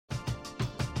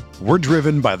We're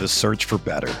driven by the search for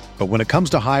better. But when it comes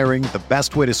to hiring, the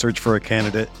best way to search for a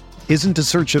candidate isn't to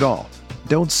search at all.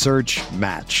 Don't search,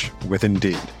 match with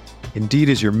Indeed. Indeed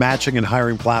is your matching and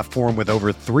hiring platform with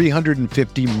over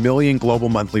 350 million global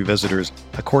monthly visitors,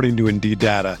 according to Indeed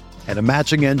data, and a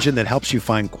matching engine that helps you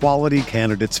find quality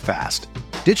candidates fast.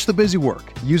 Ditch the busy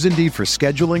work. Use Indeed for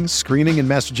scheduling, screening, and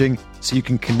messaging so you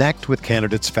can connect with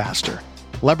candidates faster.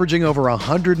 Leveraging over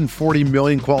 140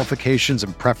 million qualifications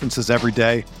and preferences every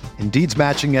day, Indeed's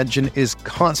matching engine is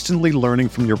constantly learning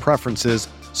from your preferences,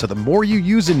 so the more you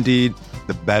use Indeed,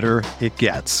 the better it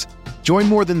gets. Join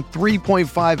more than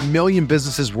 3.5 million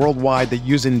businesses worldwide that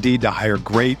use Indeed to hire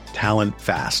great talent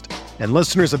fast. And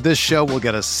listeners of this show will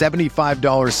get a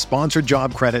 $75 sponsored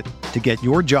job credit to get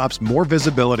your jobs more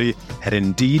visibility at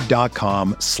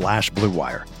Indeed.com/Blue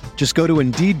Wire. Just go to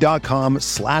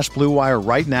Indeed.com/Blue Wire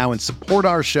right now and support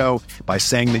our show by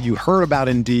saying that you heard about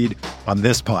Indeed on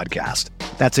this podcast.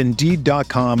 That's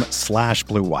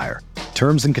Indeed.com/Blue Wire.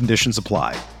 Terms and conditions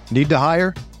apply. Need to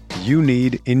hire? You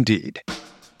need Indeed.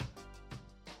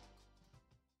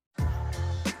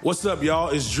 What's up, y'all?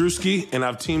 It's Drewski, and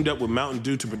I've teamed up with Mountain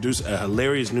Dew to produce a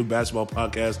hilarious new basketball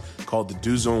podcast called The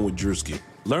Dew Zone with Drewski.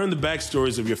 Learn the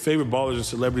backstories of your favorite ballers and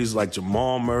celebrities like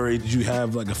Jamal Murray. Did you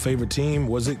have like a favorite team?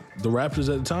 Was it the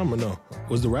Raptors at the time or no?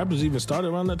 Was the Raptors even started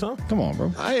around that time? Come on,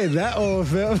 bro. I ain't that old,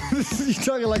 fam. You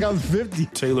talking like I was 50.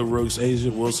 Taylor Rooks, Asia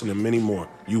Wilson, and many more.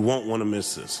 You won't want to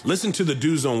miss this. Listen to The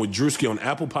Dew Zone with Drewski on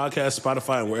Apple Podcasts,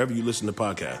 Spotify, and wherever you listen to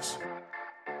podcasts.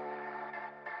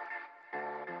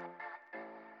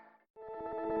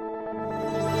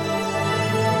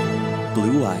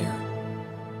 Blue Wire.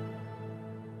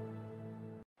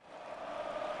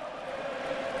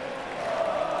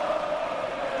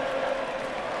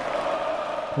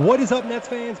 What is up, Nets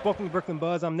fans? Welcome to Brooklyn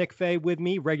Buzz. I'm Nick Fay. With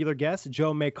me, regular guest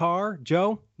Joe Makar.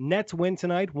 Joe, Nets win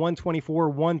tonight,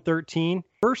 124-113.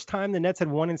 First time the Nets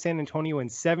had won in San Antonio in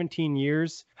 17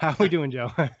 years. How are we doing,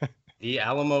 Joe? The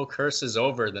Alamo curse is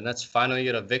over. The Nets finally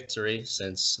get a victory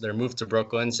since their move to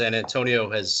Brooklyn. San Antonio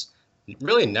has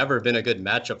really never been a good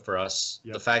matchup for us.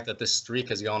 Yep. The fact that this streak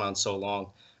has gone on so long.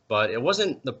 But it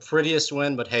wasn't the prettiest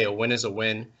win, but hey, a win is a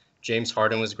win. James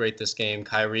Harden was great this game.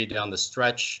 Kyrie down the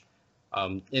stretch.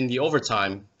 In the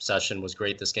overtime session was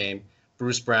great this game.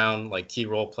 Bruce Brown, like key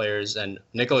role players, and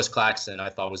Nicholas Claxton, I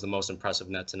thought was the most impressive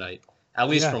Net tonight, at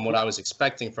least from what I was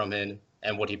expecting from him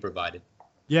and what he provided.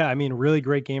 Yeah, I mean, really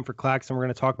great game for Claxton. We're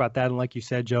going to talk about that. And like you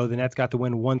said, Joe, the Nets got the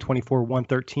win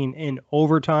 124-113 in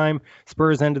overtime.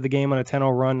 Spurs ended the game on a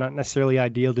 10-0 run, not necessarily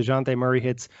ideal. DeJounte Murray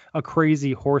hits a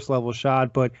crazy horse-level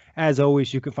shot. But as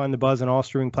always, you can find the Buzz on all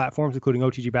streaming platforms, including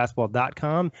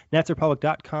OTGBasketball.com,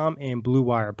 NetsRepublic.com, and Blue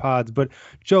Wire Pods. But,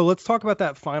 Joe, let's talk about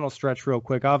that final stretch real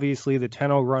quick. Obviously, the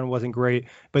 10-0 run wasn't great.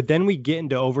 But then we get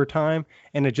into overtime,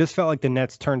 and it just felt like the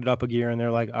Nets turned it up a gear, and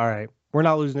they're like, all right, we're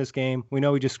not losing this game. We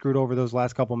know we just screwed over those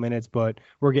last couple minutes, but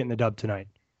we're getting the dub tonight.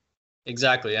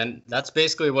 Exactly. And that's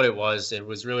basically what it was. It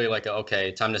was really like,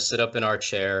 okay, time to sit up in our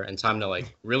chair and time to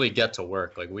like really get to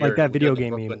work. Like like that video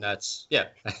game meme. Nets. Yeah.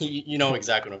 You know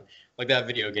exactly what like that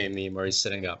video game meme where he's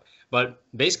sitting up. But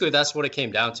basically that's what it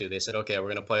came down to. They said, okay, we're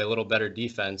going to play a little better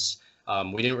defense.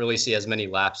 We didn't really see as many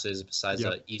lapses besides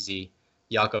an easy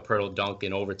Jakob Poeltl dunk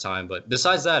in overtime. But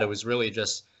besides that, it was really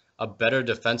just a better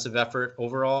defensive effort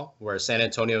overall, where San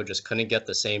Antonio just couldn't get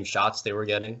the same shots they were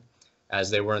getting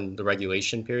as they were in the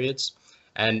regulation periods.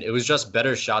 And it was just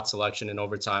better shot selection in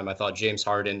overtime. I thought James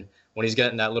Harden, when he's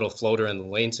getting that little floater in the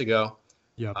lane to go,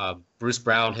 Bruce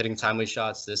Brown hitting timely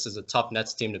shots, this is a tough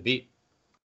Nets team to beat.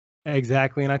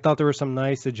 Exactly, and I thought there were some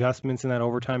nice adjustments in that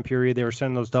overtime period. They were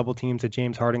sending those double teams at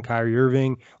James Harden, Kyrie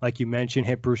Irving, like you mentioned,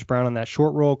 hit Bruce Brown on that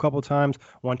short roll a couple times.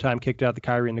 One time kicked out the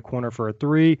Kyrie in the corner for a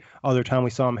three. Other time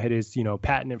we saw him hit his,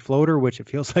 patented floater, which it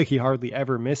feels like he hardly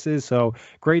ever misses. So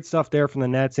great stuff there from the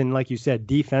Nets. And like you said,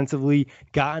 defensively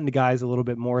got into guys a little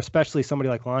bit more, especially somebody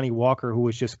like Lonnie Walker, who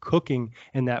was just cooking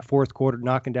in that fourth quarter,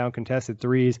 knocking down contested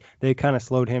threes. They kind of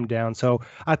slowed him down. So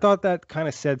I thought that kind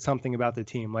of said something about the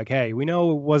team. Like, hey, we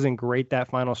know it wasn't great that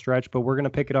final stretch, but we're going to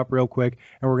pick it up real quick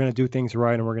and we're going to do things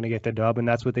right and we're going to get the dub, and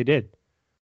that's what they did.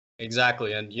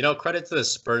 Exactly. And credit to the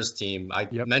Spurs team. I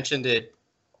mentioned it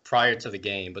prior to the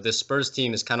game, but this Spurs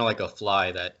team is kind of like a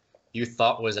fly that you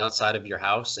thought was outside of your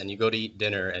house, and you go to eat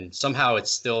dinner and somehow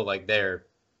it's still like they're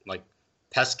like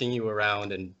pesking you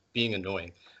around and being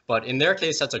annoying. But in their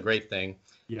case, that's a great thing.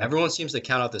 Everyone seems to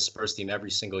count out the Spurs team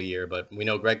every single year, but we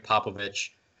know Greg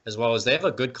Popovich, as well as they have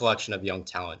a good collection of young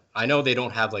talent. I know they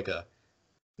don't have like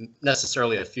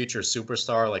necessarily a future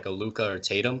superstar like a Luka or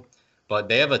Tatum, but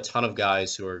they have a ton of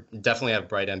guys who are definitely have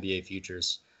bright NBA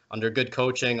futures. Under good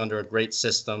coaching, under a great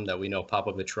system that we know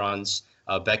Popovich runs,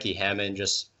 Becky Hammond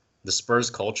just the Spurs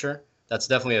culture, that's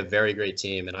definitely a very great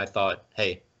team. And I thought,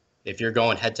 hey, if you're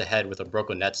going head to head with a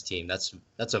Brooklyn Nets team, that's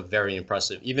a very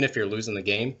impressive. Even if you're losing the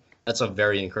game, that's a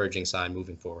very encouraging sign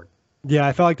moving forward. Yeah,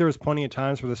 I felt like there was plenty of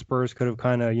times where the Spurs could have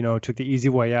kind of, took the easy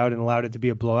way out and allowed it to be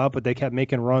a blowout, but they kept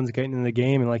making runs, getting in the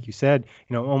game, and like you said,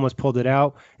 almost pulled it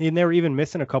out. And they were even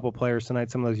missing a couple players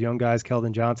tonight, some of those young guys,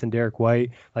 Keldon Johnson, Derek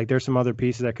White. Like there's some other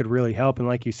pieces that could really help. And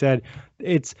like you said,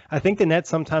 I think the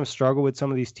Nets sometimes struggle with some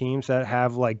of these teams that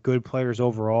have like good players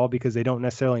overall because they don't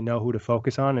necessarily know who to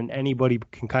focus on, and anybody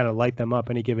can kind of light them up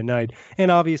any given night.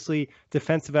 And obviously,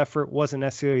 defensive effort wasn't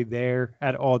necessarily there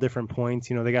at all different points.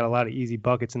 They got a lot of easy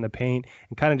buckets in the paint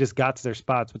and kind of just got to their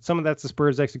spots. But some of that's the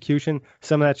Spurs execution.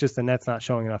 Some of that's just the Nets not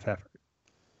showing enough effort.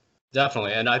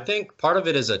 Definitely. And I think part of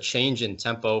it is a change in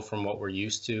tempo from what we're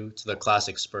used to the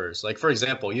classic Spurs. Like, for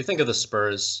example, you think of the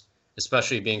Spurs,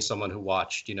 especially being someone who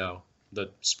watched, the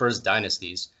Spurs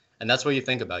dynasties. And that's what you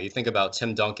think about. You think about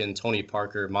Tim Duncan, Tony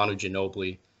Parker, Manu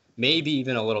Ginobili, maybe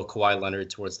even a little Kawhi Leonard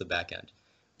towards the back end.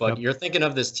 But You're thinking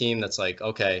of this team that's like,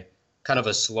 okay, kind of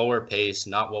a slower pace,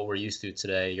 not what we're used to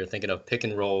today. You're thinking of pick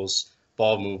and rolls,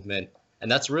 ball movement. And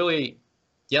that's really,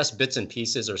 yes, bits and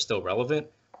pieces are still relevant,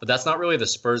 but that's not really the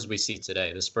Spurs we see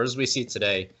today. The Spurs we see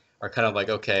today are kind of like,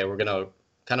 okay, we're going to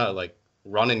kind of like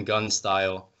run and gun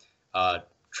style,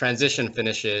 transition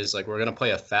finishes. Like we're going to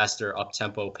play a faster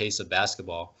up-tempo pace of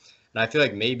basketball. And I feel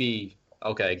like maybe,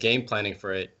 okay, game planning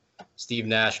for it, Steve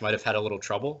Nash might have had a little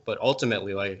trouble, but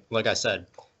ultimately, like I said,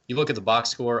 you look at the box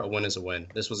score, a win is a win.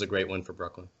 This was a great win for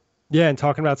Brooklyn. Yeah, and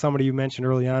talking about somebody you mentioned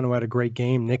early on who had a great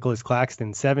game, Nicholas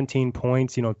Claxton, 17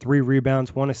 points, 3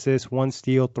 rebounds, 1 assist, 1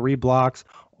 steal, 3 blocks,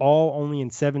 all only in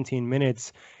 17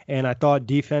 minutes. And I thought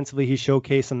defensively he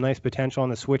showcased some nice potential on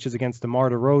the switches against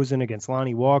DeMar DeRozan, against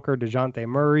Lonnie Walker, DeJounte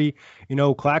Murray.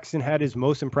 Claxton had his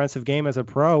most impressive game as a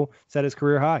pro, set his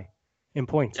career high in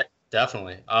points.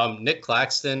 Definitely. Nick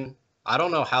Claxton, I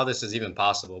don't know how this is even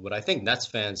possible, but I think Nets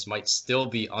fans might still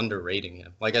be underrating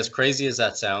him. Like, as crazy as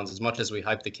that sounds, as much as we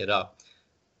hype the kid up,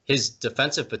 his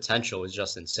defensive potential is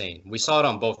just insane. We saw it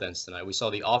on both ends tonight. We saw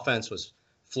the offense was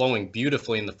flowing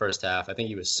beautifully in the first half. I think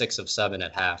he was 6 of 7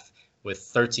 at half with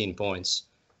 13 points.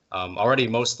 Already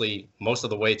most of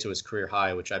the way to his career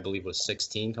high, which I believe was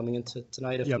 16 coming into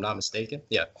tonight, if I'm not mistaken.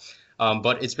 Yeah.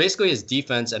 But it's basically his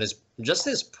defense and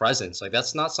his presence. Like,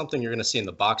 that's not something you're going to see in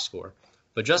the box score.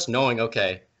 But just knowing,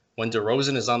 okay, when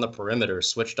DeRozan is on the perimeter,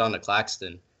 switched on to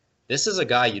Claxton, this is a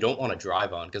guy you don't want to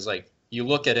drive on because, like, you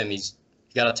look at him, he's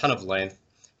got a ton of length.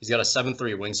 He's got a 7'3"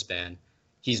 wingspan.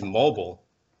 He's mobile.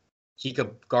 He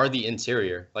could guard the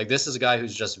interior. Like, this is a guy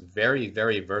who's just very,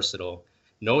 very versatile,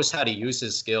 knows how to use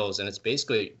his skills. And it's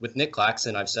basically, with Nick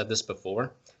Claxton, I've said this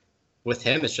before, with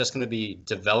him, it's just going to be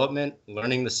development,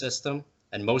 learning the system,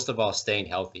 and most of all, staying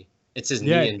healthy. It's his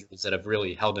knee injuries that have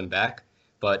really held him back.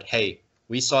 But, hey,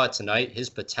 we saw it tonight. His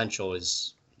potential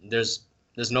is there's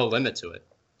no limit to it.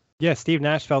 Yeah, Steve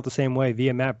Nash felt the same way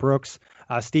via Matt Brooks.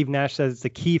 Steve Nash says it's the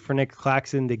key for Nick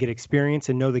Claxton to get experience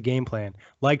and know the game plan.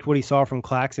 Liked what he saw from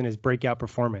Claxton, his breakout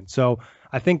performance. So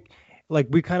I think, like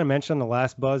we kind of mentioned on the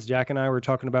last buzz, Jack and I were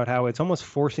talking about how it's almost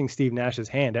forcing Steve Nash's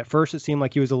hand. At first, it seemed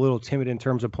like he was a little timid in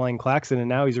terms of playing Claxton, and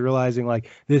now he's realizing, like,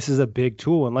 this is a big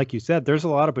tool. And like you said, there's a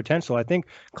lot of potential. I think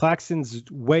Claxton's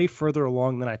way further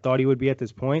along than I thought he would be at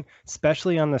this point,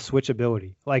 especially on the switch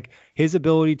ability. Like, his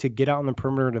ability to get out on the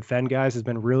perimeter and defend guys has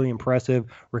been really impressive.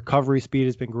 Recovery speed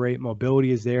has been great.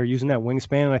 Mobility is there, using that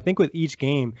wingspan. And I think with each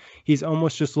game, he's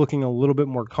almost just looking a little bit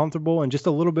more comfortable and just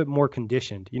a little bit more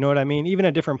conditioned. You know what I mean? Even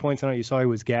at different points tonight, you saw he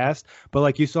was gassed, but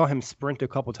like you saw him sprint a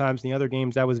couple times in the other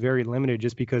games, that was very limited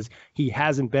just because he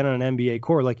hasn't been on an NBA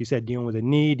court, like you said, dealing with a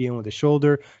knee, dealing with a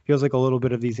shoulder. Feels like a little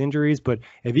bit of these injuries, but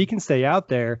if he can stay out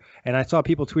there, and I saw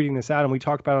people tweeting this out, and we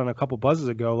talked about it on a couple buzzes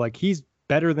ago, like he's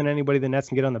better than anybody the Nets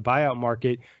can get on the buyout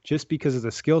market just because of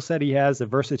the skill set he has, the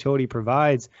versatility he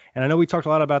provides. And I know we talked a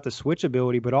lot about the switch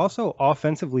ability, but also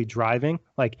offensively driving,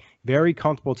 like very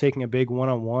comfortable taking a big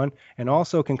one-on-one, and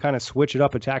also can kind of switch it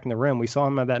up attacking the rim. We saw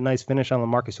him have that nice finish on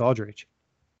LaMarcus Aldridge.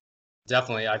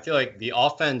 Definitely. I feel like the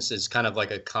offense is kind of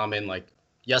like a common, like,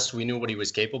 yes, we knew what he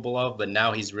was capable of, but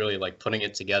now he's really like putting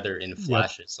it together in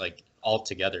flashes, like all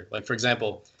together. Like, for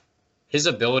example, his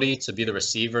ability to be the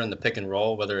receiver in the pick and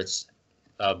roll, whether it's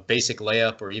a basic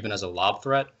layup or even as a lob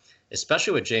threat,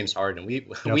 especially with James Harden. We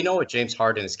know what James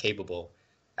Harden is capable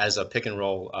as a pick and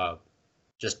roll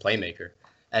just playmaker.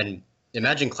 And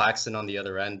imagine Claxton on the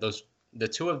other end. The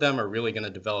two of them are really going to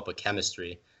develop a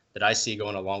chemistry that I see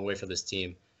going a long way for this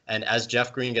team. And as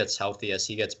Jeff Green gets healthy, as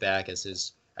he gets back,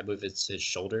 I believe it's his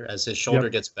shoulder, as his shoulder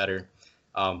gets better,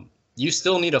 you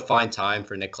still need to find time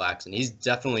for Nick Claxton. He's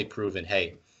definitely proven,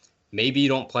 hey, maybe you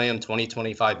don't play him 20,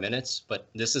 25 minutes, but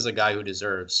this is a guy who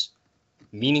deserves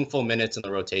meaningful minutes in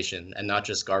the rotation and not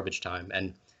just garbage time.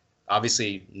 And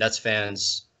obviously, Nets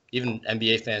fans, even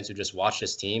NBA fans who just watch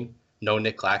this team, know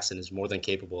Nick Claxton is more than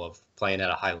capable of playing at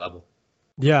a high level.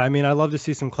 Yeah, I mean, I love to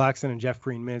see some Claxton and Jeff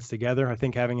Green minutes together. I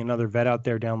think having another vet out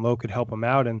there down low could help him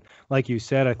out. And like you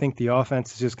said, I think the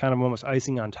offense is just kind of almost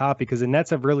icing on top because the Nets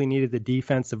have really needed the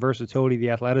defense, the versatility, the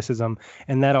athleticism,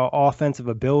 and that offensive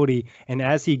ability. And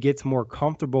as he gets more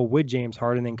comfortable with James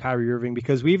Harden and Kyrie Irving,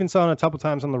 because we even saw it a couple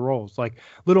times on the rolls, like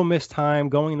little missed time,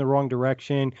 going in the wrong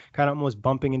direction, kind of almost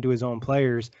bumping into his own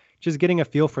players. Just getting a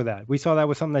feel for that. We saw that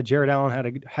was something that Jared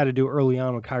Allen had to do early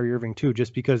on with Kyrie Irving too,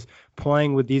 just because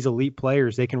playing with these elite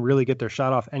players, they can really get their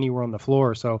shot off anywhere on the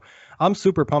floor. So I'm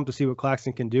super pumped to see what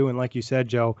Claxton can do. And like you said,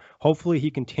 Joe, hopefully he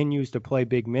continues to play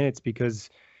big minutes because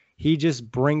he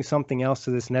just brings something else to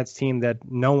this Nets team that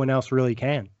no one else really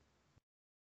can.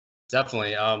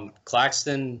 Definitely.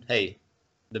 Claxton, hey,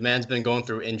 the man's been going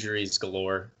through injuries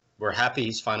galore. We're happy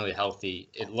he's finally healthy.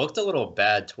 It looked a little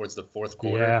bad towards the fourth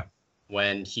quarter. Yeah.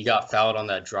 When he got fouled on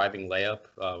that driving layup,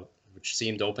 which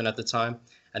seemed open at the time.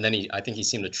 And then I think he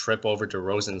seemed to trip over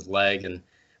DeRozan's leg. And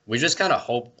we just kind of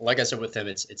hope, like I said with him,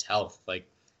 it's health. Like,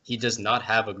 he does not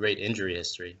have a great injury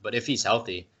history. But if he's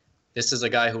healthy, this is a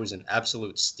guy who is an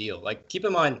absolute steal. Like, keep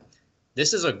in mind,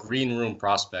 this is a green room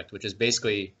prospect, which is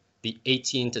basically the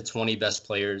 18 to 20 best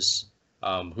players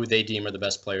who they deem are the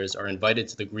best players are invited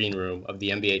to the green room of the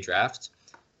NBA draft.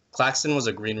 Claxton was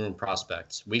a green room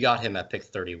prospect. We got him at pick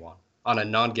 31. On a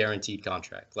non-guaranteed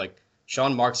contract. Like,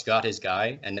 Sean Marks got his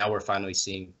guy, and now we're finally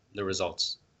seeing the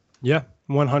results. Yeah,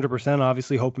 100%.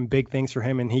 Obviously hoping big things for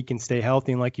him and he can stay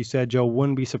healthy. And like you said, Joe,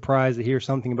 wouldn't be surprised to hear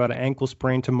something about an ankle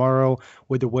sprain tomorrow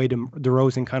with the way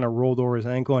DeRozan kind of rolled over his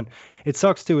ankle. And it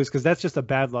sucks too, is because that's just a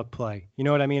bad luck play. You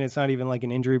know what I mean? It's not even like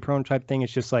an injury prone type thing.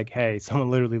 It's just like, hey,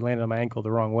 someone literally landed on my ankle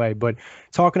the wrong way. But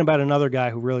talking about another guy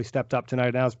who really stepped up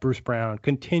tonight, now it's Bruce Brown,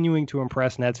 continuing to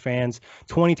impress Nets fans.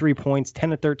 23 points,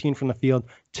 10 of 13 from the field,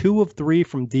 2 of 3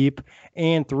 from deep,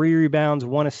 and 3 rebounds,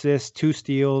 1 assist, 2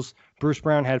 steals. Bruce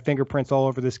Brown had fingerprints all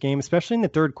over this game, especially in the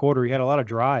third quarter. He had a lot of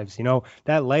drives. You know,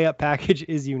 that layup package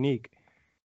is unique.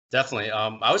 Definitely.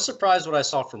 I was surprised what I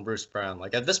saw from Bruce Brown.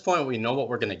 Like, at this point, we know what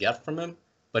we're going to get from him,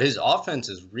 but his offense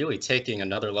is really taking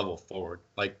another level forward.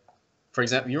 Like, for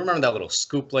example, you remember that little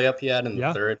scoop layup he had in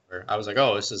the third where I was like,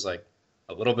 oh, this is like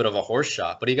a little bit of a horse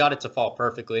shot, but he got it to fall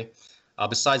perfectly.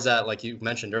 Besides that, like you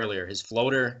mentioned earlier, his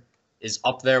floater is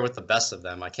up there with the best of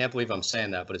them. I can't believe I'm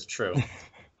saying that, but it's true.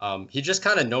 He just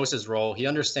kind of knows his role. He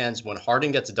understands when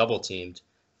Harden gets double teamed,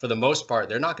 for the most part,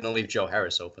 they're not going to leave Joe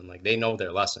Harris open. Like, they know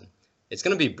their lesson. It's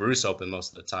going to be Bruce open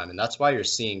most of the time. And that's why you're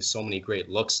seeing so many great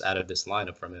looks out of this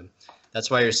lineup from him.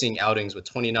 That's why you're seeing outings with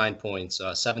 29 points,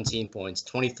 17 points,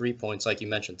 23 points, like you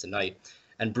mentioned tonight.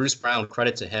 And Bruce Brown,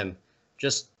 credit to him,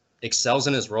 just excels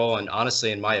in his role. And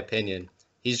honestly, in my opinion,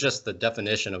 he's just the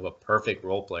definition of a perfect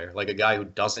role player, like a guy who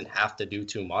doesn't have to do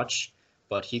too much,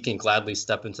 but he can gladly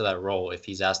step into that role if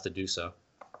he's asked to do so.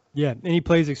 Yeah, and he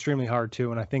plays extremely hard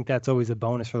too, and I think that's always a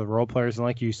bonus for the role players. And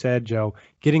like you said, Joe,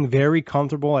 getting very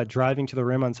comfortable at driving to the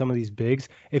rim on some of these bigs.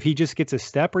 If he just gets a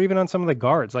step, or even on some of the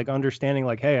guards, like understanding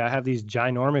like, hey, I have these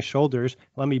ginormous shoulders,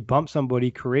 let me bump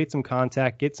somebody, create some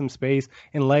contact, get some space,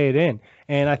 and lay it in.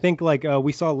 And I think like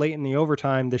we saw late in the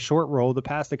overtime, the short roll, the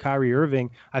pass to Kyrie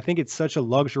Irving, I think it's such a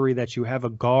luxury that you have a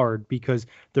guard because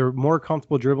they're more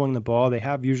comfortable dribbling the ball. They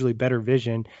have usually better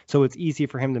vision, so it's easy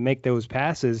for him to make those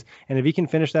passes. And if he can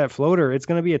finish that floater, it's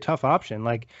going to be a tough option.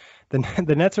 Like the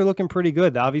Nets are looking pretty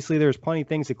good. Obviously, there's plenty of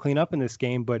things to clean up in this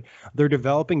game, but they're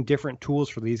developing different tools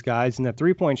for these guys. And the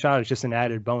three-point shot is just an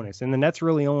added bonus. And the Nets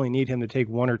really only need him to take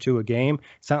 1 or 2 a game.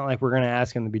 It's not like we're going to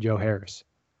ask him to be Joe Harris.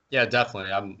 Yeah,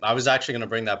 definitely. I was actually going to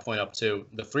bring that point up too.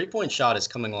 The three-point shot is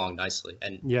coming along nicely,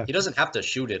 and he doesn't have to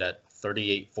shoot it at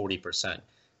 38-40%.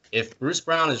 If Bruce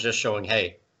Brown is just showing,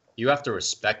 hey, you have to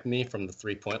respect me from the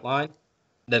three-point line,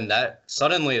 then that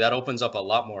opens up a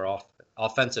lot more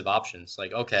offensive options.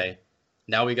 Like, okay,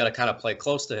 now we got to kind of play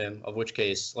close to him, of which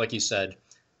case, like you said,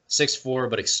 6'4",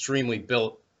 but extremely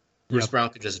built. Bruce Brown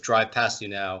could just drive past you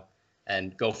now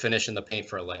and go finish in the paint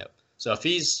for a layup. So if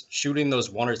he's shooting those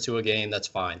 1 or 2 a game, that's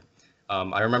fine.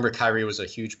 I remember Kyrie was a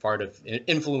huge part of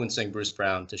influencing Bruce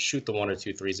Brown to shoot the 1 or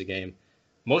 2 threes a game.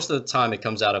 Most of the time it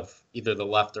comes out of either the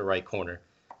left or right corner.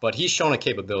 But he's shown a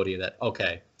capability that,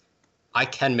 okay, I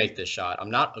can make this shot. I'm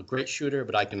not a great shooter,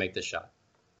 but I can make this shot.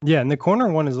 Yeah, and the corner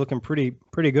one is looking pretty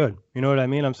good. You know what I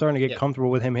mean? I'm starting to get comfortable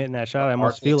with him hitting that shot. I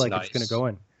almost feel like it's going to go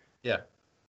in. Yeah.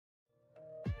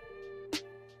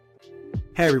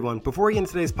 Hey everyone, before we get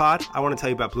into today's pod, I want to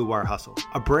tell you about Blue Wire Hustle,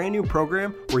 a brand new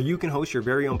program where you can host your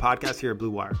very own podcast here at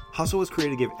Blue Wire. Hustle was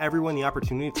created to give everyone the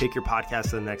opportunity to take your podcast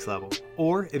to the next level.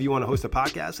 Or if you want to host a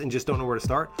podcast and just don't know where to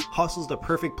start, Hustle's the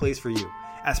perfect place for you.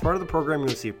 As part of the program, you'll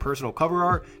receive personal cover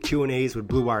art, Q&As with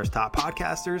Blue Wire's top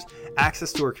podcasters,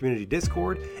 access to our community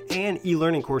Discord, and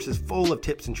e-learning courses full of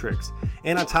tips and tricks.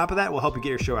 And on top of that, we'll help you get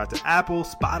your show out to Apple,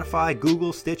 Spotify,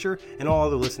 Google, Stitcher, and all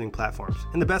other listening platforms.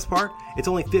 And the best part, it's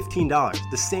only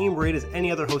 $15, the same rate as any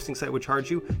other hosting site would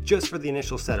charge you just for the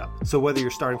initial setup. So whether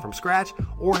you're starting from scratch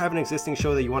or have an existing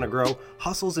show that you want to grow,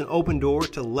 Hustle's an open door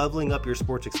to leveling up your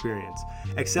sports experience.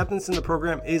 Acceptance in the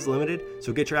program is limited,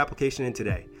 so get your application in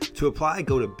today. To apply,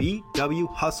 go to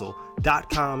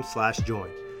bwhustle.com/join.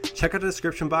 Check out the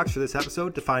description box for this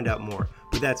episode to find out more,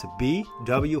 but that's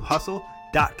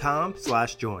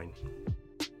bwhustle.com/join.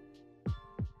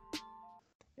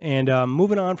 And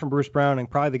moving on from Bruce Brown, and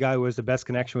probably the guy who has the best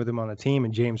connection with him on the team,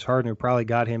 and James Harden, who probably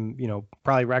got him,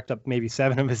 probably racked up maybe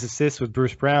 7 of his assists with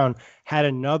Bruce Brown, had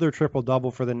another triple-double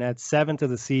for the Nets, 7th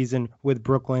of the season with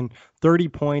Brooklyn, 30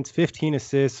 points, 15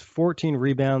 assists, 14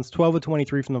 rebounds, 12 of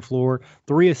 23 from the floor,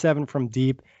 3 of 7 from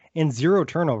deep, and 0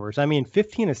 turnovers. I mean,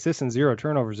 15 assists and 0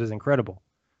 turnovers is incredible.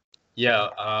 Yeah,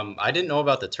 I didn't know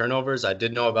about the turnovers. I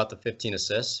did know about the 15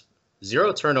 assists.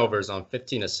 0 turnovers on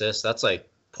 15 assists, that's like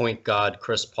point guard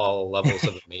Chris Paul levels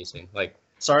of amazing. Like,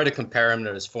 sorry to compare him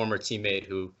to his former teammate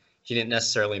who he didn't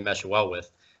necessarily mesh well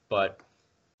with, but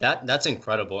that's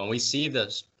incredible. And we see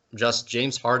this just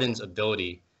James Harden's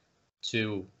ability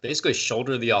to basically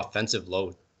shoulder the offensive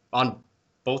load on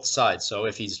both sides. So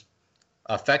if he's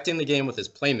affecting the game with his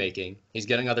playmaking, he's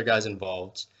getting other guys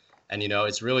involved, and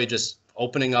it's really just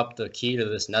opening up the key to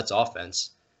this Nets offense.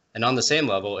 And on the same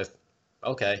level, if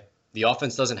the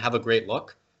offense doesn't have a great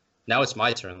look, now it's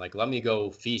my turn. Like, let me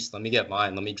go feast. Let me get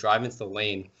mine. Let me drive into the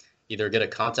lane, either get a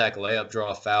contact layup,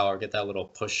 draw a foul, or get that little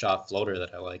push shot floater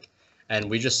that I like. And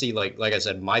we just see, like I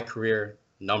said, my career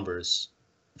numbers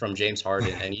from James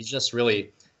Harden. And he's just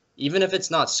really, even if it's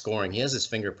not scoring, he has his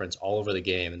fingerprints all over the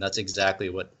game. And that's exactly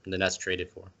what the Nets traded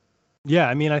for. Yeah,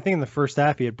 I mean, I think in the first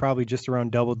half, he had probably just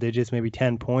around double digits, maybe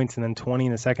 10 points, and then 20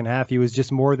 in the second half. He was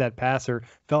just more of that passer.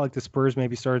 Felt like the Spurs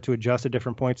maybe started to adjust at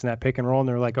different points in that pick and roll, and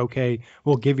they're like, okay,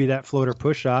 we'll give you that floater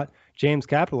push shot. James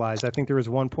capitalized. I think there was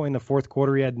one point in the fourth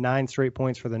quarter, he had 9 straight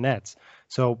points for the Nets.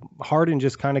 So Harden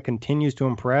just kind of continues to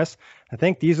impress. I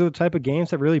think these are the type of games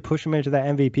that really push him into that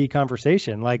MVP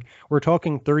conversation. Like, we're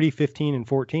talking 30, 15, and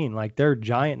 14. Like, they're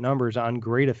giant numbers on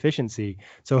great efficiency.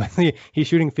 So he's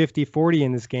shooting 50, 40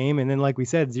 in this game. And then, like we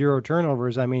said, 0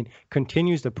 turnovers. I mean,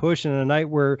 continues to push. And in a night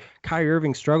where Kyrie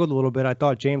Irving struggled a little bit, I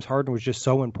thought James Harden was just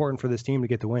so important for this team to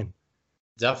get the win.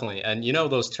 Definitely. And,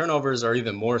 those turnovers are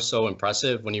even more so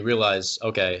impressive when you realize,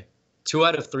 2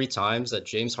 out of 3 times that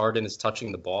James Harden is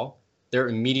touching the ball, they're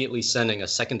immediately sending a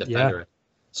second defender. Yeah.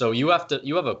 So you have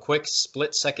a quick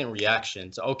split-second reaction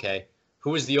to,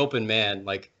 who is the open man?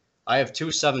 Like, I have 2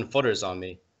 7-footers on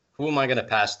me. Who am I going to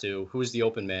pass to? Who's the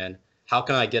open man? How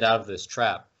can I get out of this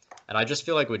trap? And I just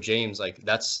feel like with James, like,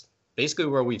 that's basically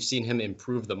where we've seen him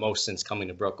improve the most since coming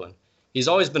to Brooklyn. He's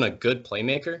always been a good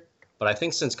playmaker, but I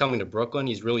think since coming to Brooklyn,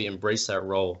 he's really embraced that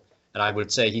role. And I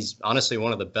would say he's honestly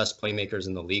one of the best playmakers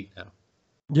in the league now.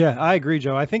 Yeah, I agree,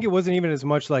 Joe. I think it wasn't even as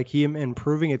much like him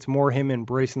improving. It's more him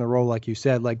embracing the role, like you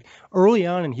said. Like, early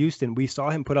on in Houston, we saw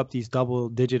him put up these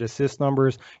double-digit assist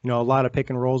numbers, a lot of pick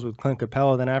and rolls with Clint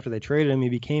Capella. Then after they traded him, he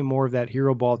became more of that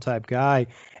hero ball type guy.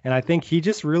 And I think he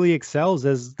just really excels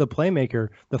as the playmaker,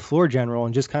 the floor general,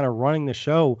 and just kind of running the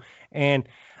show. And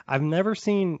I've never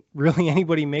seen really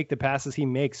anybody make the passes he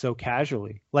makes so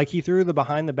casually. Like, he threw the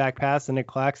behind-the-back pass to Nick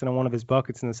Claxton on one of his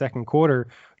buckets in the second quarter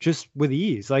just with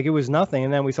ease. Like, it was nothing.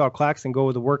 And then we saw Claxton go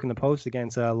with the work in the post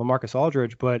against LaMarcus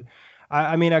Aldridge. But,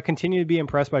 I mean, I continue to be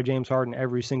impressed by James Harden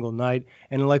every single night.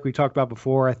 And like we talked about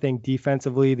before, I think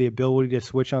defensively the ability to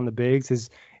switch on the bigs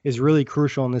is really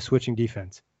crucial in this switching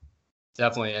defense.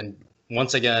 Definitely. And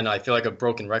once again, I feel like a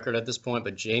broken record at this point,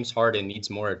 but James Harden needs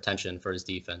more attention for his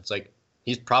defense. Like,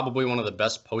 he's probably one of the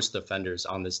best post defenders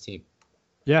on this team.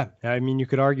 Yeah, I mean, you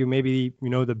could argue maybe,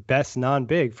 the best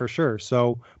non-big for sure.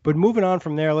 So, but moving on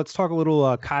from there, let's talk a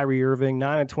little Kyrie Irving,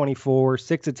 9 of 24,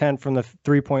 6 of 10 from the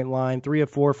 3-point line, 3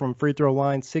 of 4 from free throw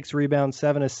line, 6 rebounds,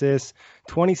 7 assists,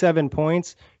 27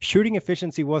 points. Shooting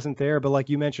efficiency wasn't there, but like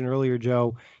you mentioned earlier,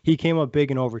 Joe, he came up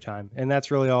big in overtime, and that's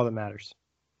really all that matters.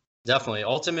 Definitely.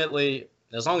 Ultimately,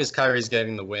 as long as Kyrie's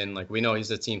getting the win, like, we know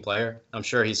he's a team player. I'm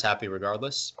sure he's happy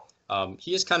regardless.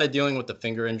 He is kind of dealing with the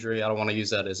finger injury. I don't want to use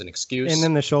that as an excuse. And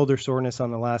then the shoulder soreness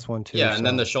on the last one, too. Yeah, and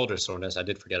then the shoulder soreness. I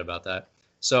did forget about that.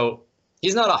 So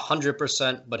he's not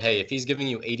 100%, but hey, if he's giving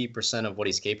you 80% of what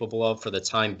he's capable of for the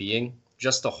time being,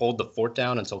 just to hold the fort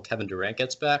down until Kevin Durant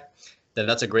gets back, then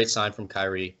that's a great sign from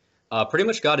Kyrie. Pretty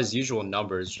much got his usual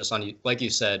numbers, just on, like you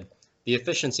said, the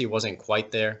efficiency wasn't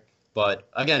quite there. But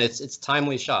again, it's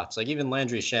timely shots. Like even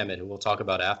Landry Shamet, who we'll talk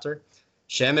about after.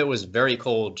 Shamet was very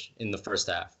cold in the first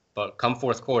half, but come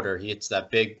fourth quarter, he hits that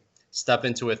big step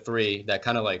into a three that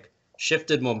kind of like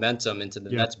shifted momentum into the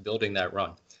Nets building that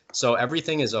run. So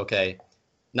everything is okay.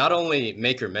 Not only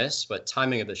make or miss, but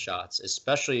timing of the shots,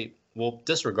 especially, we'll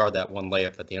disregard that one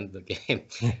layup at the end of the game.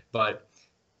 But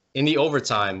in the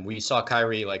overtime, we saw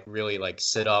Kyrie like really like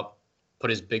sit up, put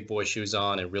his big boy shoes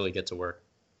on, and really get to work.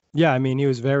 Yeah, I mean, he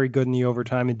was very good in the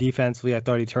overtime, and defensively, I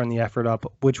thought he turned the effort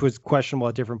up, which was questionable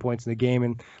at different points in the game.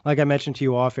 And like I mentioned to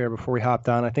you off air before we hopped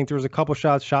on, I think there was a couple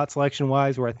shots, shot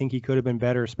selection-wise, where I think he could have been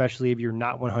better, especially if you're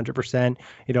not 100%.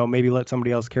 Maybe let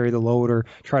somebody else carry the load or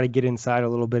try to get inside a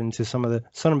little bit into some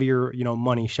of your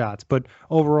money shots. But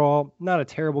overall, not a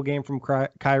terrible game from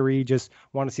Kyrie. Just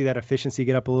want to see that efficiency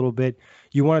get up a little bit.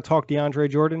 You want to talk DeAndre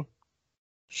Jordan?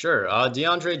 Sure.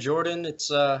 DeAndre Jordan,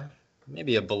 it's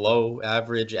maybe a below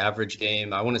average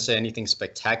game. I wouldn't say anything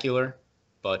spectacular,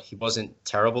 but he wasn't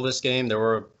terrible this game. There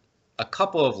were a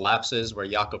couple of lapses where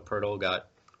Jakob Poeltl got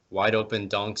wide open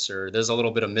dunks, or there's a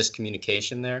little bit of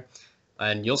miscommunication there.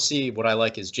 And you'll see what I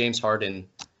like is James Harden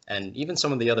and even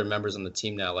some of the other members on the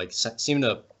team now like seem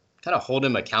to kind of hold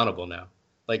him accountable now.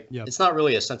 Like It's not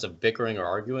really a sense of bickering or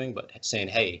arguing, but saying,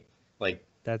 hey, like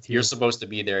you're supposed to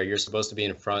be there. You're supposed to be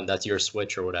in front. That's your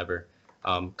switch or whatever.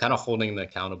 Kind of holding him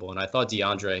accountable. And I thought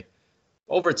DeAndre,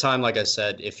 over time, like I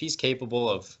said, if he's capable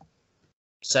of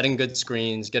setting good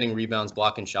screens, getting rebounds,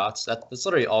 blocking shots, that's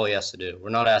literally all he has to do. We're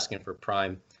not asking for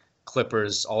prime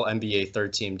Clippers, all NBA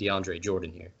third team DeAndre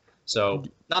Jordan here. So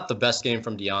not the best game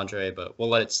from DeAndre, but we'll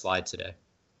let it slide today.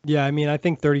 Yeah, I mean, I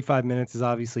think 35 minutes is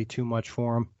obviously too much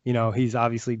for him. He's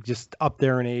obviously just up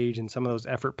there in age, and some of those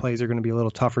effort plays are going to be a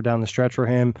little tougher down the stretch for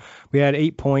him. We had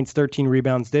 8 points, 13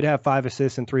 rebounds, did have 5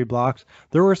 assists and 3 blocks.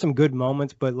 There were some good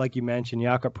moments, but like you mentioned,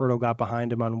 Jakob Poeltl got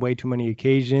behind him on way too many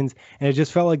occasions, and it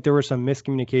just felt like there was some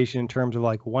miscommunication in terms of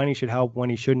like when he should help, when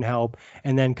he shouldn't help,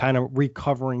 and then kind of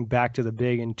recovering back to the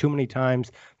big. And too many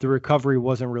times the recovery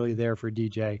wasn't really there for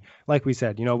DJ. Like we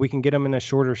said, we can get him in a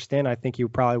shorter stint. I think he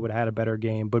probably would have had a better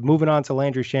game. But moving on to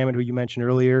Landry Shamet, who you mentioned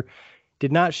earlier,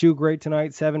 did not shoot great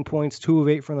tonight. 7 points, 2 of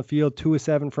 8 from the field, 2 of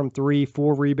 7 from 3,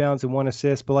 4 rebounds and 1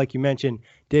 assist. But like you mentioned,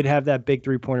 did have that big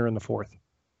 3-pointer in the fourth.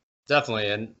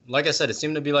 Definitely. And like I said, it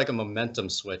seemed to be like a momentum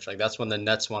switch. Like that's when the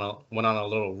Nets went on a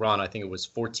little run. I think it was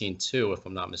 14-2, if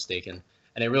I'm not mistaken.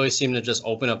 And it really seemed to just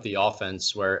open up the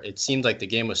offense where it seemed like the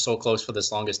game was so close for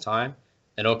this longest time.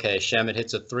 And okay, Shamet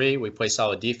hits a 3. We play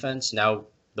solid defense. Now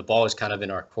the ball is kind of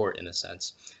in our court in a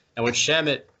sense. And with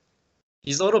Shamet,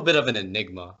 he's a little bit of an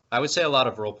enigma. I would say a lot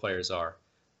of role players are.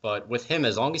 But with him,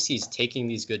 as long as he's taking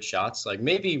these good shots, like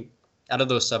maybe out of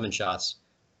those 7 shots,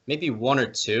 maybe 1 or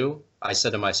 2, I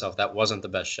said to myself, that wasn't the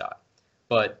best shot.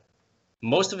 But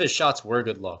most of his shots were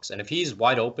good looks. And if he's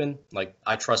wide open, like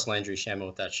I trust Landry Shamet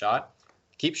with that shot,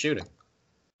 keep shooting.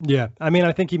 Yeah, I mean,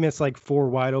 I think he missed like 4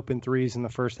 wide open threes in the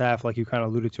first half, like you kind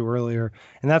of alluded to earlier.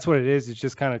 And that's what it is. It's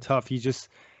just kind of tough. He's just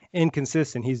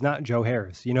inconsistent. He's not Joe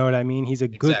Harris. You know what I mean? He's a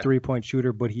good 3-point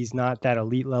shooter, but he's not that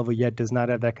elite level yet, does not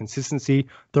have that consistency.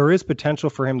 There is potential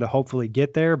for him to hopefully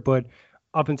get there, but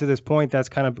up until this point, that's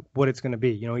kind of what it's going to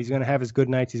be. He's going to have his good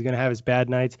nights. He's going to have his bad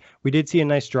nights. We did see a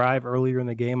nice drive earlier in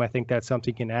the game. I think that's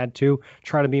something he can add to.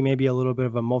 Try to be maybe a little bit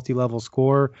of a multi-level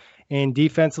scorer. And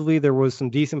defensively, there was some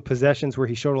decent possessions where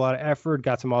he showed a lot of effort,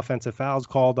 got some offensive fouls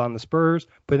called on the Spurs,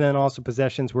 but then also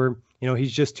possessions where,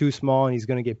 he's just too small and he's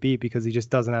going to get beat because he just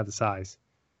doesn't have the size.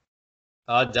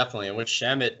 Definitely. And with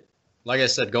Shamet, like I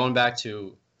said, going back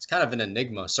to, it's kind of an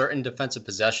enigma. Certain defensive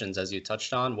possessions, as you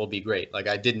touched on, will be great. Like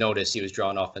I did notice he was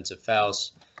drawing offensive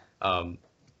fouls.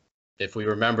 If we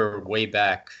remember way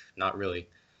back, not really,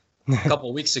 a couple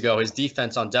of weeks ago, his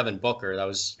defense on Devin Booker, that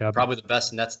was probably the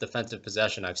best Nets defensive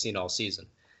possession I've seen all season.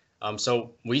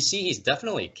 So we see he's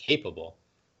definitely capable,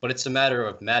 but it's a matter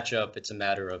of matchup. It's a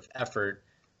matter of effort,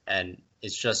 and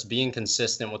it's just being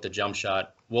consistent with the jump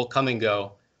shot. Will come and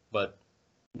go, but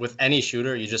with any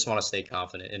shooter, you just want to stay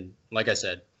confident. And like I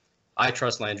said, I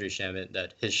trust Landry Shamet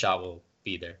that his shot will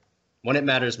be there when it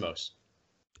matters most.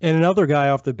 And another guy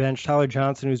off the bench, Tyler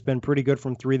Johnson, who's been pretty good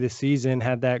from 3 this season,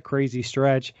 had that crazy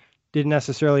stretch. Didn't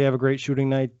necessarily have a great shooting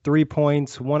night. 3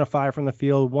 points, 1 of 5 from the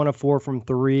field, 1 of 4 from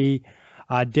 3.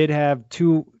 Did have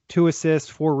two assists,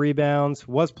 4 rebounds,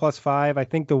 was +5. I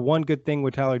think the one good thing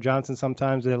with Tyler Johnson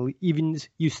sometimes that even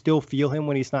you still feel him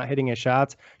when he's not hitting his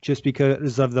shots just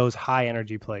because of those high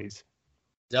energy plays.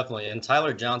 Definitely. And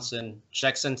Tyler Johnson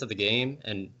checks into the game.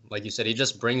 And like you said, he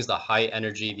just brings the high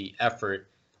energy, the effort,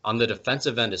 on the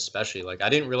defensive end especially. Like, I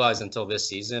didn't realize until this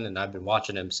season, and I've been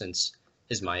watching him since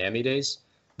his Miami days,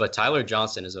 but Tyler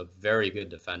Johnson is a very good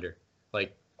defender.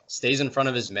 Like, stays in front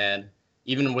of his man,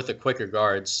 even with the quicker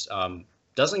guards,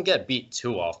 doesn't get beat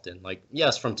too often. Like,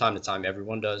 yes, from time to time,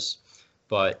 everyone does,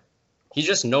 but he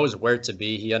just knows where to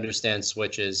be. He understands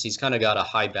switches. He's kind of got a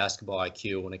high basketball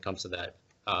IQ when it comes to that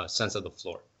sense of the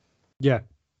floor. Yeah.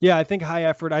 Yeah, I think high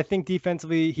effort. I think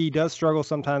defensively, he does struggle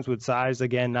sometimes with size,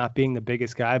 again, not being the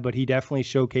biggest guy, but he definitely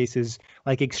showcases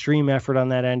like extreme effort on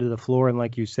that end of the floor. And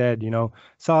like you said,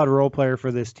 solid role player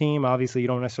for this team. Obviously, you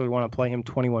don't necessarily want to play him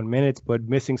 21 minutes, but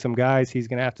missing some guys, he's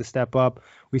going to have to step up.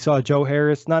 We saw Joe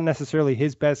Harris, not necessarily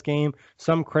his best game.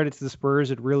 Some credit to the Spurs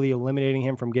at really eliminating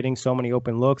him from getting so many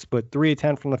open looks, but 3 of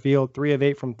 10 from the field, 3 of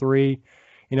 8 from 3.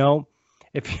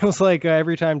 It feels like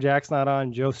every time Jack's not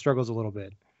on, Joe struggles a little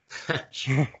bit.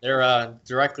 They're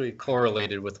directly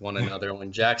correlated with one another.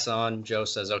 When Jack's on, Joe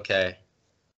says, okay,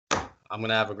 I'm going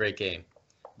to have a great game.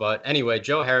 But anyway,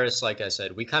 Joe Harris, like I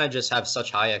said, we kind of just have such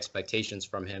high expectations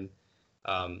from him.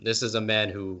 This is a man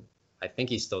who I think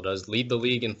he still does lead the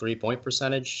league in 3-point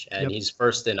percentage, and he's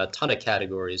first in a ton of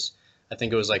categories. I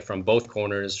think it was like from both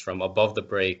corners, from above the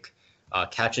break,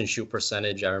 catch and shoot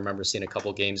percentage. I remember seeing a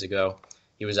couple games ago,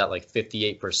 he was at like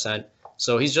 58%.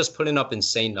 So he's just putting up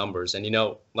insane numbers. And,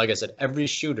 like I said, every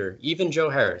shooter, even Joe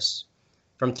Harris,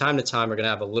 from time to time are going to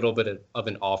have a little bit of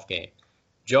an off game.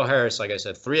 Joe Harris, like I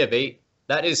said, 3 of 8,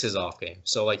 that is his off game.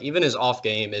 So, like, even his off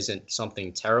game isn't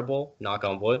something terrible, knock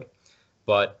on wood.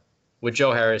 But with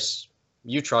Joe Harris,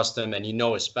 you trust him, and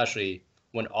especially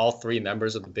when all 3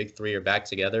 members of the big 3 are back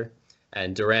together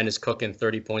and Durant is cooking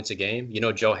 30 points a game,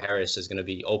 Joe Harris is going to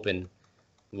be open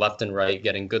left and right,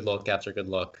 getting good look after good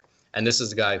look. And this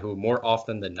is a guy who more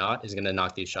often than not is going to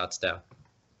knock these shots down.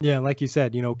 Yeah, like you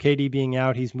said, KD being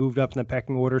out, he's moved up in the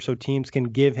pecking order, so teams can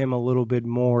give him a little bit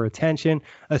more attention,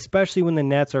 especially when the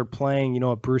Nets are playing,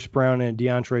 a Bruce Brown and a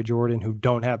DeAndre Jordan who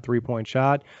don't have 3-point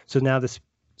shot. So now the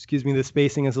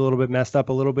spacing is a little bit messed up,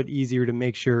 a little bit easier to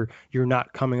make sure you're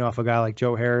not coming off a guy like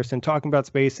Joe Harris. And talking about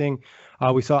spacing,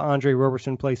 we saw Andre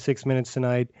Roberson play 6 minutes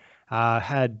tonight,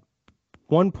 had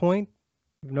 1 point.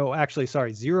 No, actually,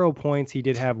 sorry, 0 points. He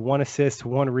did have 1 assist,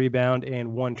 1 rebound,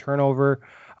 and 1 turnover.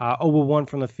 0-1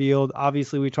 from the field.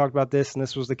 Obviously, we talked about this, and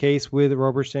this was the case with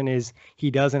Roberson, is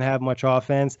he doesn't have much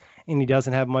offense, and he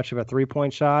doesn't have much of a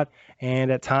 3-point shot.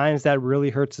 And at times, that really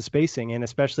hurts the spacing, and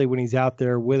especially when he's out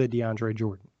there with a DeAndre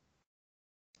Jordan.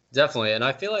 Definitely, and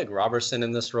I feel like Roberson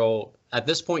in this role, at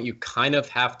this point, you kind of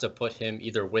have to put him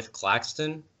either with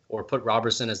Claxton or put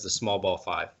Roberson as the small ball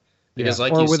 5. Because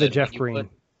like or you with said, a Jeff Green.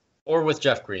 Or with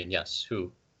Jeff Green, yes,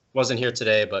 who wasn't here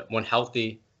today, but when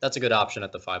healthy, that's a good option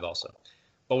at the 5 also.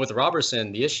 But with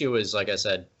Roberson, the issue is, like I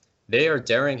said, they are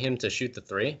daring him to shoot the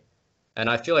 3. And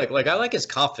I feel like I like his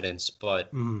confidence,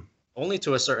 but only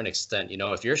to a certain extent.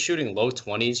 If you're shooting low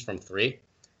 20s from 3,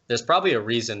 there's probably a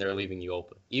reason they're leaving you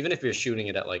open. Even if you're shooting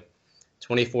it at like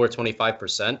 24,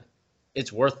 25%,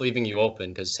 it's worth leaving you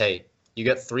open because, hey, you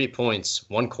get 3 points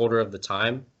 1/4 of the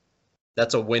time.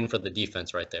 That's a win for the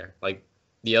defense right there. Like,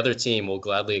 the other team will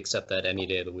gladly accept that any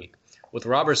day of the week. With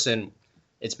Roberson,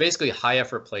 it's basically high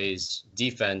effort plays,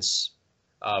 defense,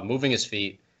 moving his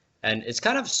feet. And it's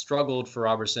kind of struggled for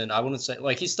Roberson. I wouldn't say,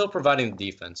 he's still providing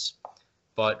the defense,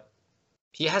 but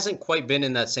he hasn't quite been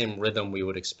in that same rhythm we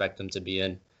would expect him to be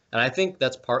in. And I think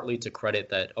that's partly to credit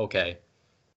that, okay,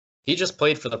 he just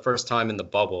played for the first time in the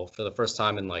bubble, for the first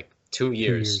time in 2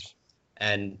 years.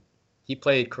 And he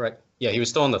played correct. Yeah, he was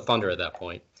still on the Thunder at that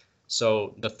point.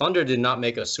 So the Thunder did not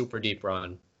make a super deep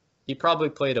run. He probably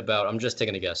played about, I'm just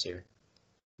taking a guess here,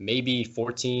 maybe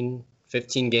 14,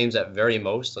 15 games at very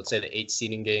most. Let's say the 8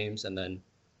 seeding games and then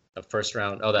the first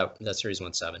round. Oh, that series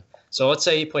went 7. So let's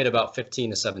say he played about 15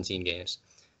 to 17 games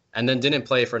and then didn't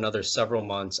play for another several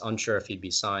months, unsure if he'd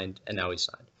be signed, and now he's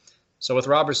signed. So with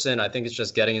Roberson, I think it's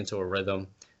just getting into a rhythm,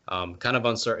 kind of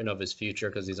uncertain of his future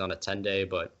because he's on a 10-day,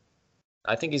 but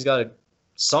I think he's got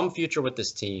some future with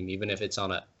this team, even if it's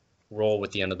on a role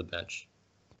with the end of the bench.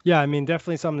 Yeah, I mean,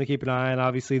 definitely something to keep an eye on.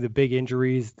 Obviously, the big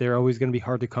injuries, they're always going to be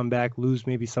hard to come back, lose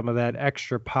maybe some of that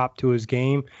extra pop to his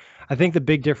game. I think the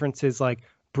big difference is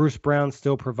Bruce Brown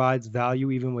still provides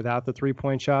value even without the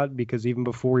 3-point shot, because even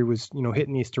before he was,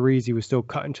 hitting these threes, he was still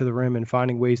cutting to the rim and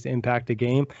finding ways to impact a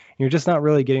game. And you're just not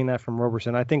really getting that from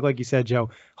Roberson. I think, like you said, Joe,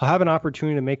 he'll have an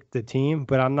opportunity to make the team,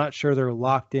 but I'm not sure they're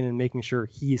locked in and making sure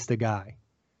he's the guy.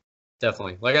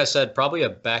 Definitely. Like I said, probably a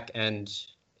back end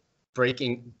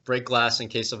break glass in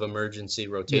case of emergency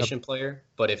rotation player.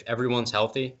 But if everyone's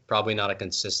healthy, probably not a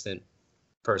consistent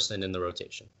person in the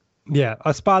rotation. Yeah,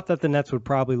 a spot that the Nets would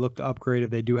probably look to upgrade if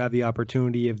they do have the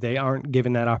opportunity. If they aren't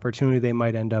given that opportunity, they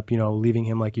might end up, leaving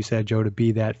him, like you said, Joe, to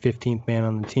be that 15th man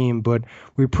on the team. But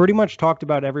we pretty much talked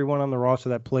about everyone on the roster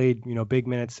that played, big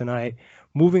minutes tonight.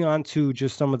 Moving on to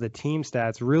just some of the team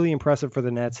stats, really impressive for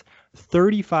the Nets.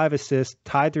 35 assists,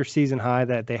 tied their season high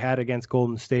that they had against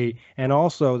Golden State. And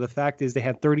also the fact is they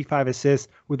had 35 assists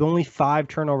with only 5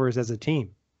 turnovers as a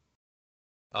team.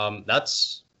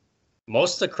 That's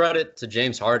most of the credit to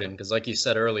James Harden, because like you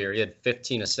said earlier, he had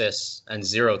 15 assists and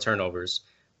 0 turnovers.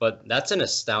 But that's an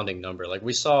astounding number. Like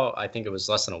we saw, I think it was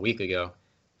less than a week ago,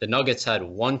 the Nuggets had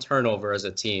 1 turnover as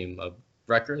a team, a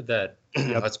record that,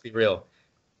 let's be real,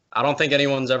 I don't think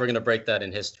anyone's ever going to break that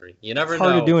in history. You never know.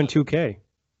 Hard to do in 2K.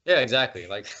 Yeah, exactly.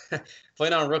 Like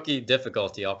playing on rookie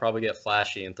difficulty, I'll probably get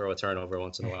flashy and throw a turnover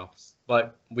once in a while.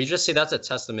 But we just see that's a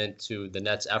testament to the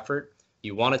Nets' effort.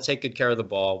 You want to take good care of the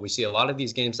ball. We see a lot of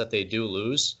these games that they do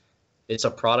lose. It's a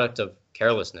product of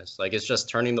carelessness. Like it's just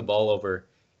turning the ball over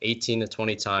 18 to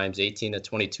 20 times, 18 to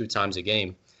 22 times a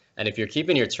game. And if you're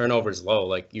keeping your turnovers low,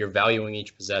 like you're valuing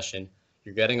each possession,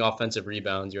 you're getting offensive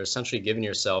rebounds, you're essentially giving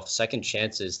yourself second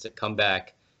chances to come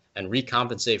back and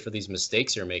recompensate for these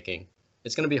mistakes you're making.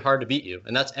 It's going to be hard to beat you.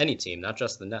 And that's any team, not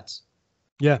just the Nets.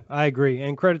 Yeah, I agree.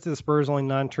 And credit to the Spurs, only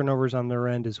 9 turnovers on their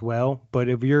end as well. But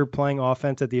if you're playing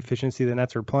offense at the efficiency the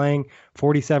Nets are playing,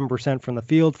 47% from the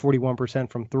field, 41%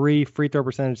 from 3, free throw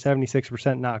percentage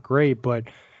 76%, not great, but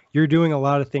you're doing a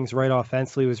lot of things right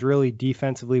offensively. It was really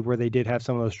defensively where they did have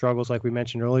some of those struggles like we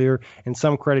mentioned earlier. And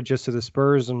some credit just to the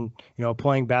Spurs and,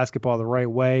 playing basketball the right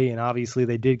way. And obviously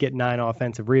they did get 9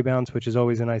 offensive rebounds, which is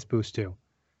always a nice boost too.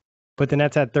 But the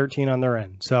Nets had 13 on their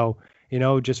end. So,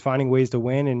 just finding ways to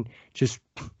win and just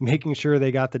making sure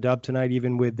they got the dub tonight,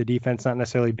 even with the defense not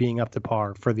necessarily being up to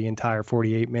par for the entire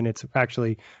 48 minutes.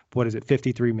 Actually,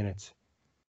 53 minutes?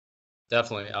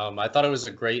 Definitely. I thought it was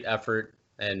a great effort.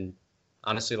 And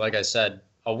honestly, like I said,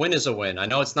 a win is a win. I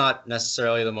know it's not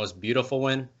necessarily the most beautiful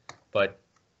win, but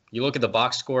you look at the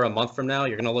box score a month from now,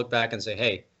 you're going to look back and say,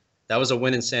 hey, that was a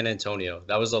win in San Antonio.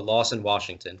 That was a loss in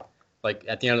Washington. Like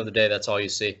at the end of the day, that's all you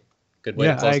see. Good way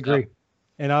to close I agree. it out.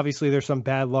 And obviously there's some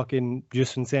bad luck in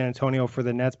San Antonio for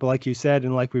the Nets. But like you said,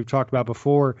 and like we've talked about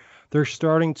before, they're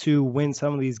starting to win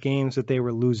some of these games that they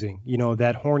were losing.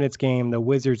 That Hornets game, the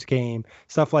Wizards game,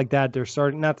 stuff like that. They're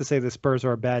starting, not to say the Spurs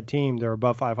are a bad team. They're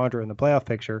above 500 in the playoff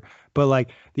picture. But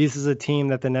like this is a team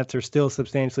that the Nets are still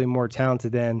substantially more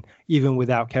talented than, even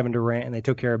without Kevin Durant. And they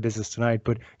took care of business tonight.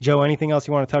 But Joe, anything else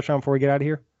you want to touch on before we get out of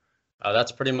here?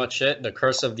 That's pretty much it. The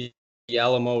curse of the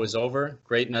Alamo is over.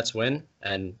 Great Nets win.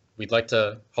 And we'd like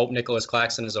to hope Nicholas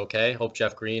Claxton is okay. Hope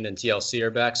Jeff Green and TLC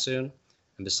are back soon.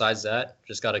 And besides that,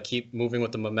 just got to keep moving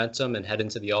with the momentum and head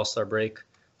into the All-Star break,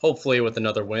 hopefully with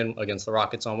another win against the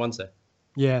Rockets on Wednesday.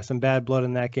 Yeah, some bad blood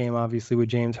in that game, obviously, with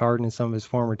James Harden and some of his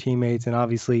former teammates. And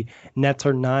obviously, Nets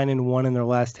are 9-1 in their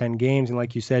last 10 games. And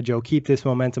like you said, Joe, keep this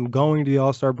momentum going to the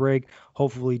All-Star break.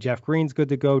 Hopefully, Jeff Green's good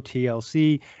to go,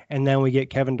 TLC. And then we get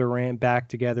Kevin Durant back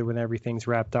together when everything's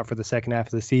wrapped up for the second half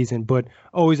of the season. But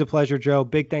always a pleasure, Joe.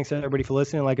 Big thanks to everybody for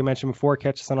listening. Like I mentioned before,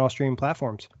 catch us on all streaming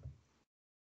platforms.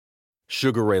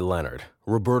 Sugar Ray Leonard,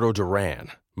 Roberto Duran,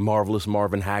 Marvelous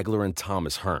Marvin Hagler, and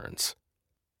Thomas Hearns.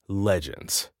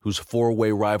 Legends, whose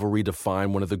four-way rivalry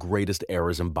defined one of the greatest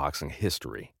eras in boxing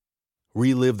history.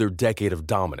 Relive their decade of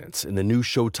dominance in the new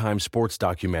Showtime sports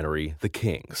documentary, The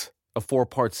Kings, a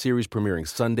 4-part series premiering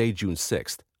Sunday, June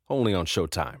 6th, only on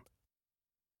Showtime.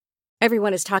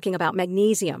 Everyone is talking about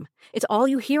magnesium. It's all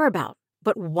you hear about.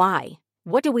 But why?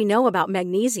 What do we know about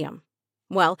magnesium?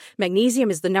 Well, magnesium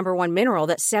is the #1 mineral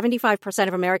that 75%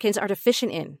 of Americans are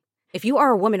deficient in. If you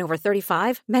are a woman over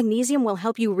 35, magnesium will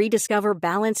help you rediscover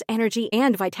balance, energy,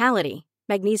 and vitality.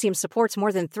 Magnesium supports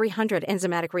more than 300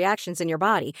 enzymatic reactions in your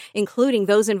body, including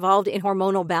those involved in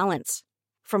hormonal balance.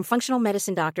 From functional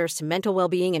medicine doctors to mental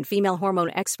well-being and female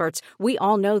hormone experts, we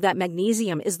all know that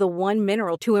magnesium is the one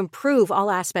mineral to improve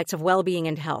all aspects of well-being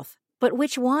and health. But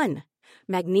which one?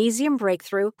 Magnesium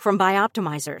Breakthrough from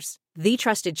Bioptimizers, the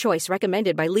trusted choice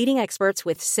recommended by leading experts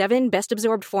with 7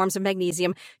 best-absorbed forms of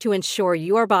magnesium to ensure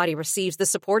your body receives the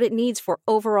support it needs for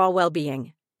overall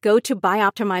well-being. Go to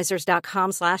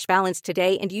bioptimizers.com/balance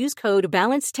today and use code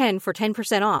BALANCE10 for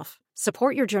 10% off.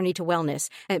 Support your journey to wellness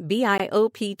at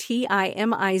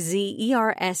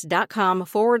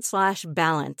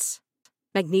bioptimizers.com/balance.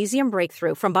 Magnesium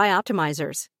Breakthrough from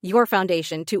Bioptimizers, your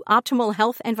foundation to optimal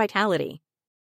health and vitality.